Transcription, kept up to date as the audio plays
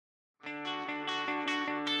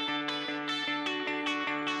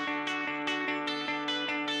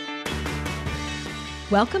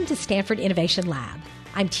Welcome to Stanford Innovation Lab.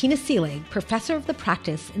 I'm Tina Seelig, professor of the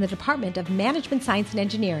practice in the Department of Management Science and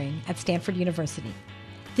Engineering at Stanford University.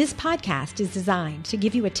 This podcast is designed to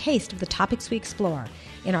give you a taste of the topics we explore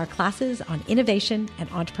in our classes on innovation and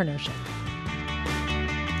entrepreneurship.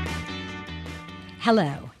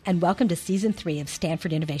 Hello, and welcome to Season 3 of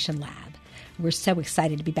Stanford Innovation Lab. We're so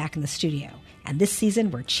excited to be back in the studio, and this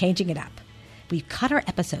season we're changing it up. We've cut our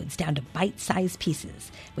episodes down to bite-sized pieces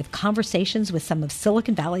with conversations with some of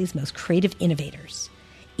Silicon Valley's most creative innovators.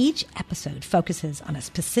 Each episode focuses on a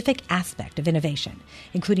specific aspect of innovation,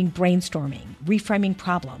 including brainstorming, reframing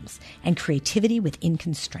problems, and creativity within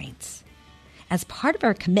constraints. As part of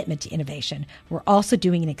our commitment to innovation, we're also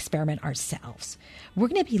doing an experiment ourselves. We're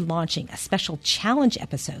going to be launching a special challenge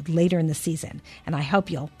episode later in the season, and I hope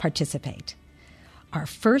you'll participate. Our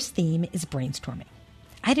first theme is brainstorming.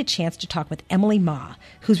 I had a chance to talk with Emily Ma,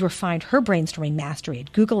 who's refined her brainstorming mastery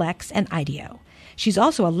at Google X and IDEO. She's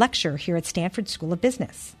also a lecturer here at Stanford School of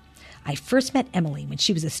Business. I first met Emily when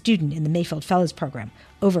she was a student in the Mayfield Fellows Program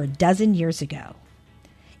over a dozen years ago.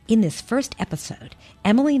 In this first episode,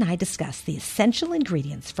 Emily and I discussed the essential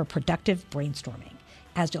ingredients for productive brainstorming.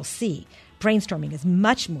 As you'll see, brainstorming is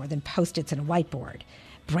much more than Post-its and a whiteboard.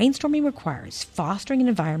 Brainstorming requires fostering an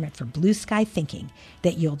environment for blue sky thinking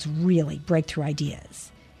that yields really breakthrough ideas.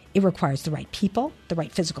 It requires the right people, the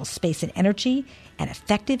right physical space and energy, and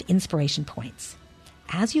effective inspiration points.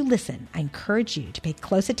 As you listen, I encourage you to pay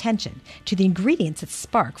close attention to the ingredients that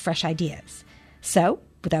spark fresh ideas. So,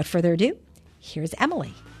 without further ado, here's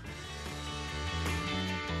Emily.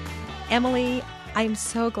 Emily, I'm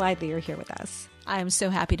so glad that you're here with us. I'm so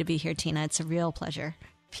happy to be here, Tina. It's a real pleasure.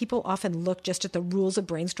 People often look just at the rules of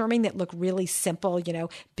brainstorming that look really simple,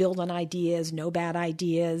 build on ideas, no bad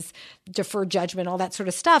ideas, defer judgment, all that sort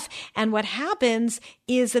of stuff. And what happens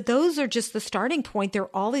is that those are just the starting point. There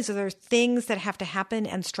are all these other things that have to happen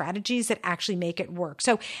and strategies that actually make it work.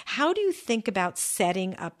 So how do you think about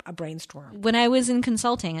setting up a brainstorm? When I was in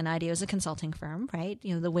consulting, and IDEO is a consulting firm, right?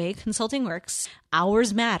 The way consulting works,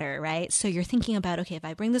 hours matter, right? So you're thinking about, okay, if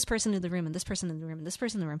I bring this person into the room and this person in the room and this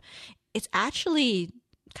person in the room, it's actually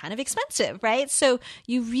kind of expensive, right? So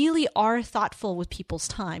you really are thoughtful with people's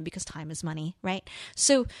time because time is money, right?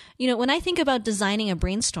 So, when I think about designing a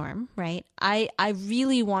brainstorm, right, I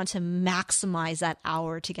really want to maximize that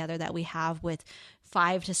hour together that we have with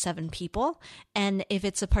 5 to 7 people. And if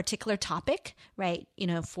it's a particular topic, right,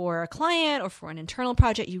 for a client or for an internal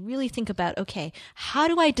project, you really think about, okay, how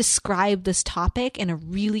do I describe this topic in a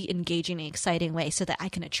really engaging and exciting way so that I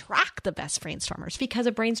can attract the best brainstormers? Because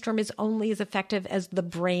a brainstorm is only as effective as the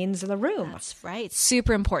brains in the room. That's right.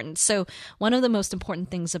 Super important. So one of the most important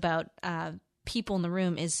things about people in the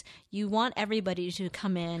room is you want everybody to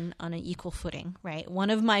come in on an equal footing, right?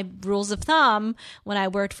 One of my rules of thumb when I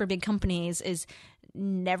worked for big companies is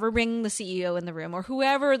never bring the CEO in the room or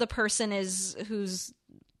whoever the person is who's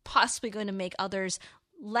possibly going to make others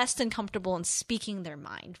less than comfortable in speaking their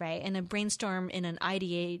mind, right? In a brainstorm, in an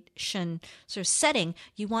ideation sort of setting,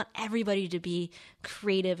 you want everybody to be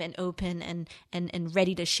creative and open and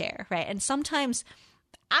ready to share, right? And sometimes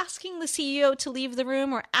asking the CEO to leave the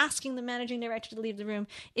room or asking the managing director to leave the room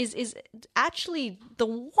is actually the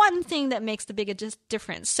one thing that makes the biggest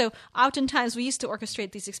difference. So oftentimes we used to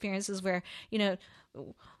orchestrate these experiences where,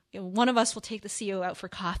 one of us will take the CEO out for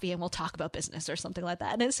coffee and we'll talk about business or something like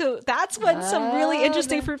that. And so that's when some really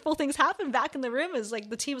interesting, fruitful things happen back in the room is like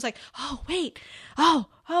the team was like, oh, wait,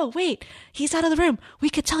 he's out of the room. We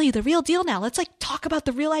could tell you the real deal now. Let's talk about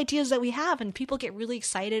the real ideas that we have. And people get really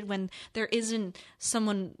excited when there isn't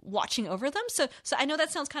someone watching over them. So I know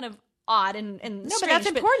that sounds kind of odd and no, strange, but that's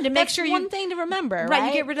important to make sure one thing to remember, right?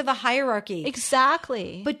 You get rid of the hierarchy.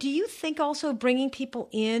 Exactly. But do you think also bringing people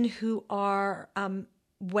in who are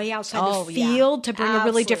way outside the field to bring a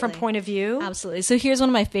really different point of view? Absolutely. So here's one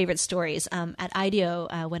of my favorite stories. At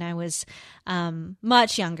IDEO, when I was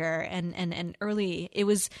much younger and early, it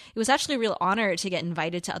was actually a real honor to get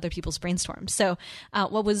invited to other people's brainstorms. So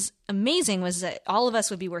what was amazing was that all of us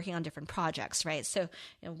would be working on different projects, right? So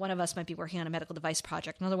one of us might be working on a medical device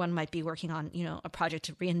project. Another one might be working on a project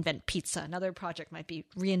to reinvent pizza. Another project might be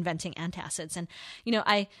reinventing antacids. And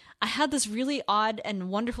I had this really odd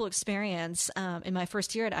and wonderful experience in my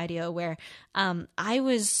first year at IDEO where I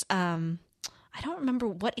was I don't remember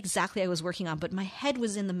what exactly I was working on, but my head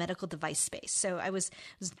was in the medical device space. So I was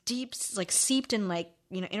deep, seeped in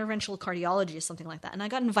interventional cardiology or something like that. And I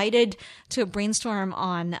got invited to a brainstorm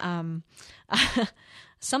on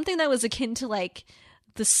something that was akin to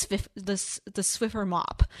the Swiffer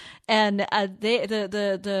mop, and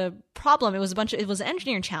the problem, it was an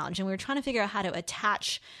engineering challenge, and we were trying to figure out how to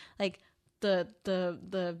attach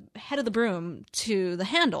the head of the broom to the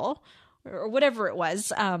handle or whatever it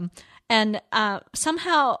was. And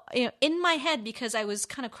somehow, in my head, because I was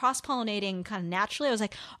kind of cross-pollinating kind of naturally, I was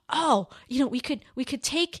like, oh, we could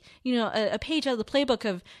take, a page out of the playbook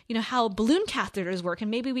of, how balloon catheters work,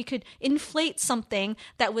 and maybe we could inflate something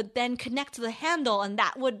that would then connect to the handle, and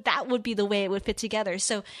that would be the way it would fit together.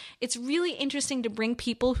 So it's really interesting to bring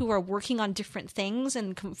people who are working on different things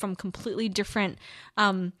and from completely different,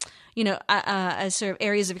 sort of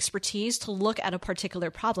areas of expertise to look at a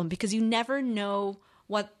particular problem, because you never know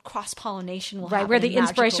what cross-pollination will happen. Right, where the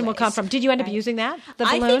inspiration will come from. Did you end up using that, the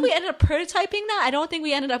balloon? I think we ended up prototyping that. I don't think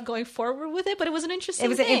we ended up going forward with it, but it was an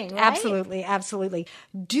interesting thing, right? Absolutely, absolutely.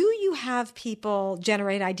 Do you have people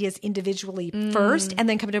generate ideas individually first and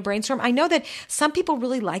then come to a brainstorm? I know that some people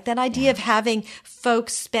really like that idea of having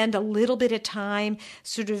folks spend a little bit of time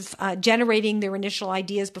sort of generating their initial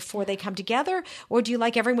ideas before they come together, or do you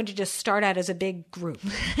like everyone to just start out as a big group?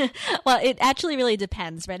 Well, it actually really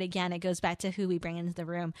depends, right? Again, it goes back to who we bring into the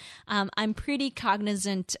room. I'm pretty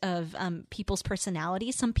cognizant of people's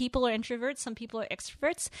personalities. Some people are introverts, some people are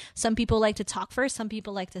extroverts. Some people like to talk first, some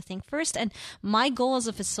people like to think first. And my goal as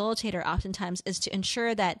a facilitator oftentimes is to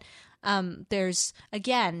ensure that there's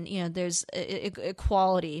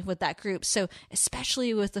equality with that group. So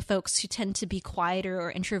especially with the folks who tend to be quieter or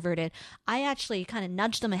introverted, I actually kind of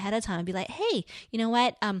nudge them ahead of time and be like, hey, you know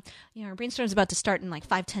what? Our brainstorm's about to start in like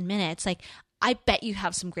 5-10 minutes. Like, I bet you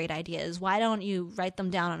have some great ideas. Why don't you write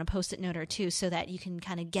them down on a Post-it note or two so that you can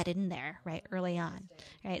kind of get in there, right, early on,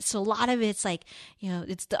 right? So a lot of it's like,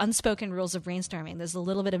 it's the unspoken rules of brainstorming. There's a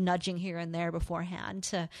little bit of nudging here and there beforehand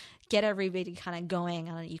to get everybody kind of going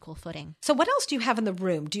on an equal footing. So what else do you have in the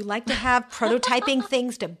room? Do you like to have prototyping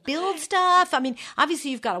things to build stuff? I mean,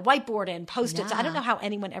 obviously you've got a whiteboard and Post-its. Yeah. I don't know how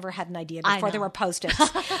anyone ever had an idea before there were Post-its.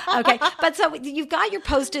 Okay. But so you've got your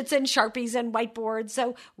Post-its and Sharpies and whiteboards.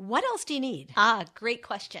 So what else do you need? Great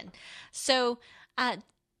question. So,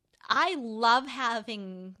 I love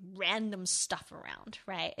having random stuff around,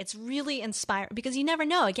 right? It's really inspiring because you never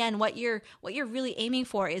know. Again, what you're really aiming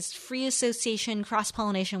for is free association,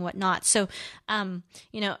 cross-pollination, whatnot. So,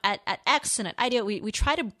 at X and at IDEO, we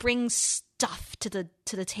try to bring stuff to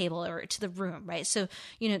the table or to the room, right? So,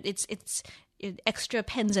 it's extra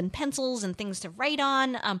pens and pencils and things to write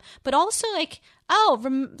on, but also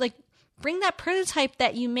bring that prototype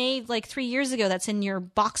that you made like 3 years ago that's in your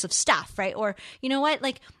box of stuff, right? Or, you know what,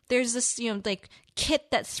 like there's this,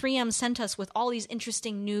 kit that 3M sent us with all these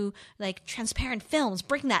interesting new, like transparent films.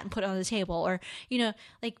 Bring that and put it on the table. Or,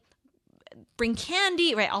 bring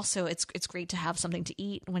candy, right? Also, it's great to have something to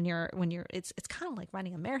eat when you're it's kind of like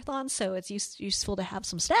running a marathon. So it's useful to have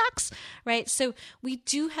some snacks, right? So we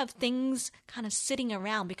do have things kind of sitting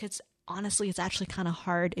around because honestly, it's actually kind of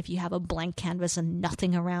hard if you have a blank canvas and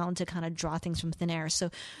nothing around to kind of draw things from thin air. So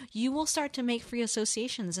you will start to make free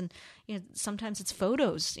associations, and sometimes it's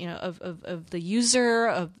photos, of the user,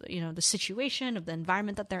 of the situation, of the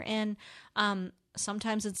environment that they're in.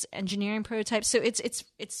 Sometimes it's engineering prototypes. So it's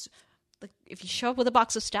like if you show up with a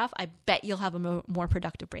box of stuff, I bet you'll have a more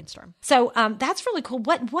productive brainstorm. So that's really cool.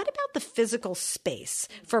 What about the physical space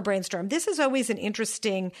for a brainstorm? This is always an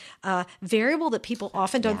interesting variable that people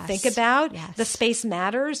often don't think about. Yes. The space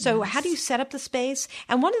matters. So how do you set up the space?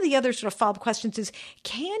 And one of the other sort of follow-up questions is,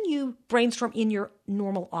 can you brainstorm in your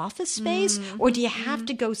normal office space, or do you have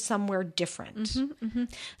to go somewhere different?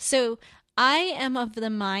 So I am of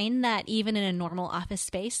the mind that even in a normal office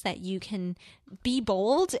space that you can be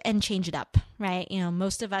bold and change it up, right?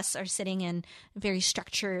 Most of us are sitting in very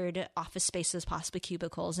structured office spaces, possibly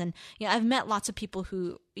cubicles. And, I've met lots of people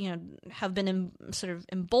who, have been sort of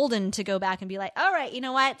emboldened to go back and be like, all right, you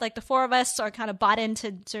know what? Like the four of us are kind of bought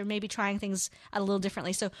into maybe trying things out a little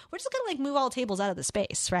differently. So we're just going to like move all the tables out of the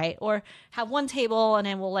space, right? Or have one table and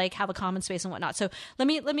then we'll like have a common space and whatnot. So let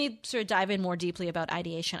me sort of dive in more deeply about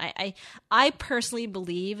ideation. I personally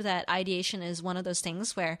believe that ideation is one of those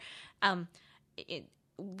things where,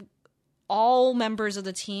 all members of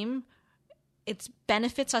the team, it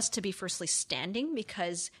benefits us to be firstly standing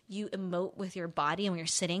because you emote with your body, and when you're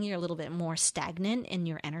sitting, you're a little bit more stagnant in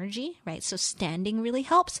your energy, right? So standing really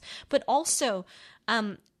helps. But also,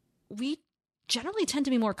 we generally tend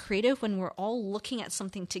to be more creative when we're all looking at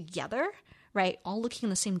something together, right? All looking in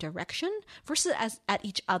the same direction versus at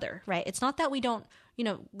each other, right? It's not that we don't,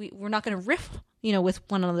 we're not going to riff, with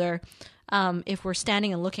one another if we're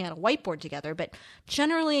standing and looking at a whiteboard together. But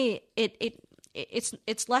generally,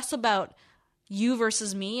 it's less about you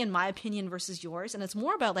versus me and my opinion versus yours. And it's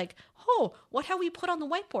more about like, what have we put on the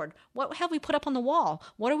whiteboard? What have we put up on the wall?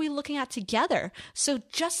 What are we looking at together? So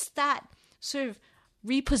just that sort of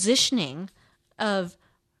repositioning of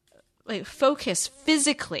focus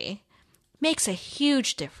physically makes a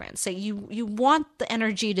huge difference. So you want the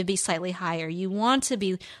energy to be slightly higher. You want to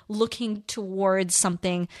be looking towards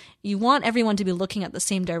something. You want everyone to be looking at the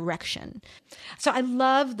same direction. So I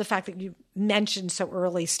love the fact that you mentioned so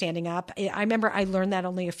early standing up. I remember I learned that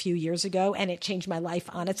only a few years ago, and it changed my life,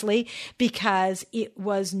 honestly, because it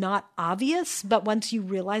was not obvious. But once you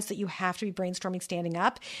realize that you have to be brainstorming standing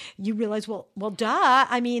up, you realize, well, duh.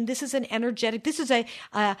 I mean, this is an energetic, this is a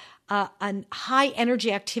high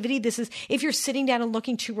energy activity. This is, if you're sitting down and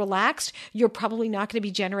looking too relaxed, you're probably not going to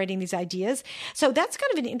be generating these ideas. So that's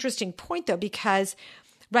kind of an interesting point, though, because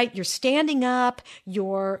right, you're standing up,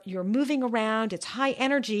 you're moving around, it's high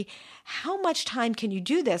energy. How much time can you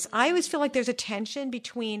do this? I always feel like there's a tension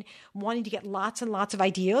between wanting to get lots and lots of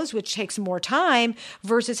ideas, which takes more time,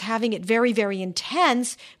 versus having it very, very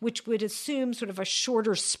intense, which would assume sort of a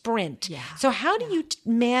shorter sprint. Yeah. So how do you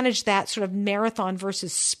manage that sort of marathon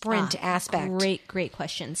versus sprint aspect? Great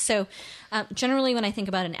question. So generally when I think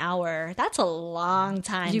about an hour, that's a long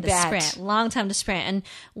time to sprint. And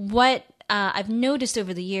what I've noticed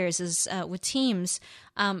over the years is with teams,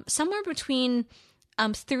 somewhere between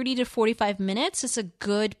 30 to 45 minutes is a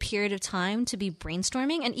good period of time to be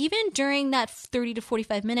brainstorming. And even during that 30 to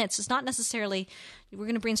 45 minutes, it's not necessarily we're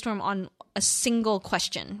going to brainstorm on a single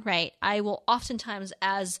question, right? I will oftentimes,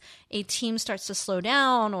 as a team starts to slow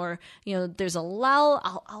down or, there's a lull,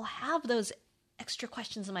 I'll have those extra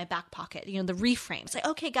questions in my back pocket, the reframes. Like,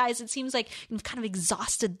 okay, guys, it seems like you've kind of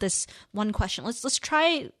exhausted this one question. Let's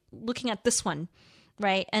try looking at this one,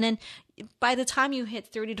 right? And then by the time you hit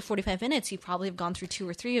 30 to 45 minutes, you probably have gone through 2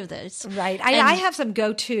 or 3 of those. Right. I have some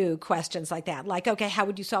go-to questions like that. Like, okay, how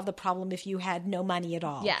would you solve the problem if you had no money at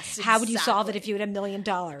all? Yes, exactly. How would you solve it if you had $1 million?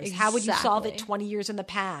 Exactly. How would you solve it 20 years in the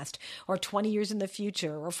past or 20 years in the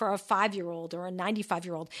future, or for a 5-year-old or a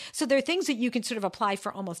 95-year-old? So there are things that you can sort of apply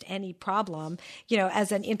for almost any problem,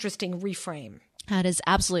 as an interesting reframe. That is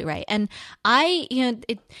absolutely right. And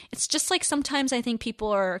it's just like sometimes I think people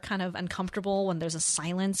are kind of uncomfortable when there's a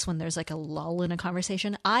silence, when there's like a lull in a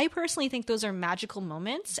conversation. I personally think those are magical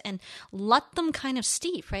moments, and let them kind of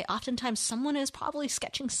steep, right? Oftentimes someone is probably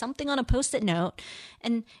sketching something on a Post-it note,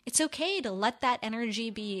 and it's okay to let that energy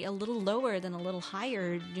be a little lower than a little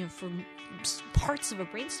higher, for parts of a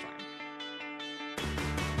brainstorm.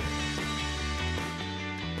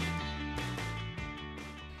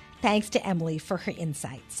 Thanks to Emily for her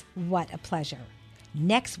insights. What a pleasure.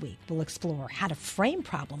 Next week, we'll explore how to frame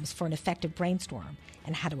problems for an effective brainstorm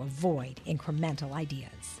and how to avoid incremental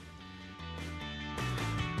ideas.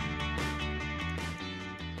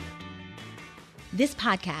 This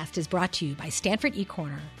podcast is brought to you by Stanford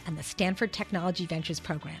eCorner and the Stanford Technology Ventures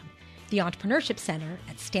Program, the Entrepreneurship Center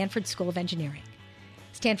at Stanford School of Engineering.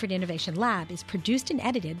 Stanford Innovation Lab is produced and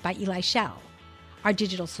edited by Eli Schell. Our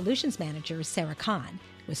digital solutions manager is Sarah Kahn,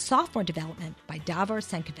 with software development by Davor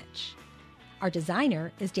Senkovic. Our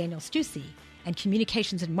designer is Daniel Stussy, and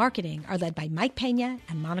communications and marketing are led by Mike Pena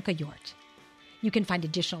and Monica Yort. You can find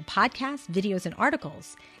additional podcasts, videos, and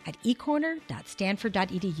articles at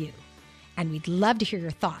ecorner.stanford.edu. And we'd love to hear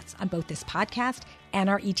your thoughts on both this podcast and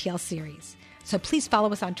our ETL series. So please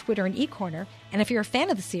follow us on Twitter and eCorner, and if you're a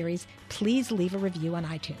fan of the series, please leave a review on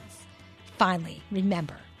iTunes. Finally,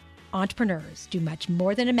 remember, entrepreneurs do much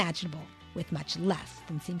more than imaginable with much less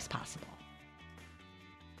than seems possible.